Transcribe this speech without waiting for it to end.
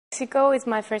Mexico. It's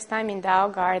my first time in Tao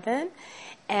Garden,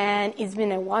 and it's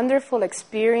been a wonderful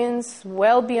experience,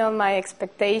 well beyond my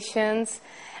expectations.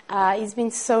 It's been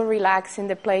so relaxing.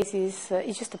 The place is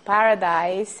it's just a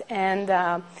paradise, and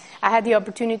I had the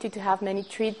opportunity to have many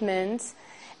treatments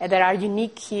that are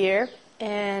unique here.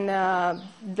 And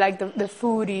like the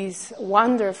food is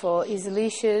wonderful, is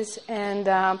delicious, and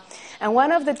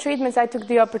one of the treatments I took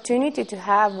the opportunity to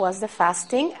have was the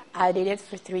fasting. I did it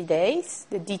for 3 days,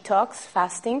 the detox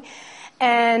fasting,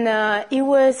 and it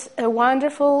was a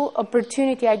wonderful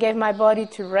opportunity. I gave my body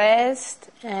to rest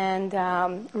and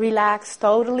relax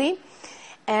totally,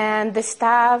 and the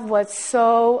staff was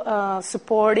so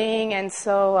supporting and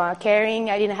so caring.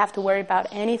 I didn't have to worry about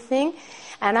anything.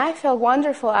 And I felt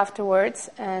wonderful afterwards,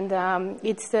 and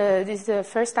this is the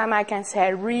first time I can say I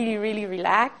really, really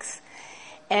relax.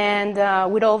 And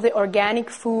with all the organic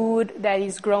food that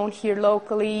is grown here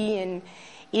locally, and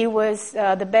it was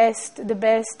the best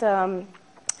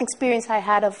experience I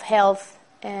had of health.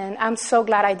 And I'm so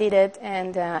glad I did it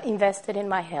and invested in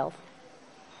my health.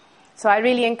 So I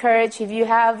really encourage, if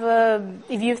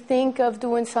you think of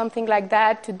doing something like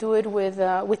that, to do it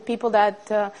with people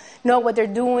that know what they're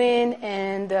doing,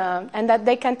 and that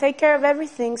they can take care of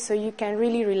everything, so you can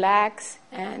really relax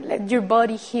and let your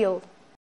body heal.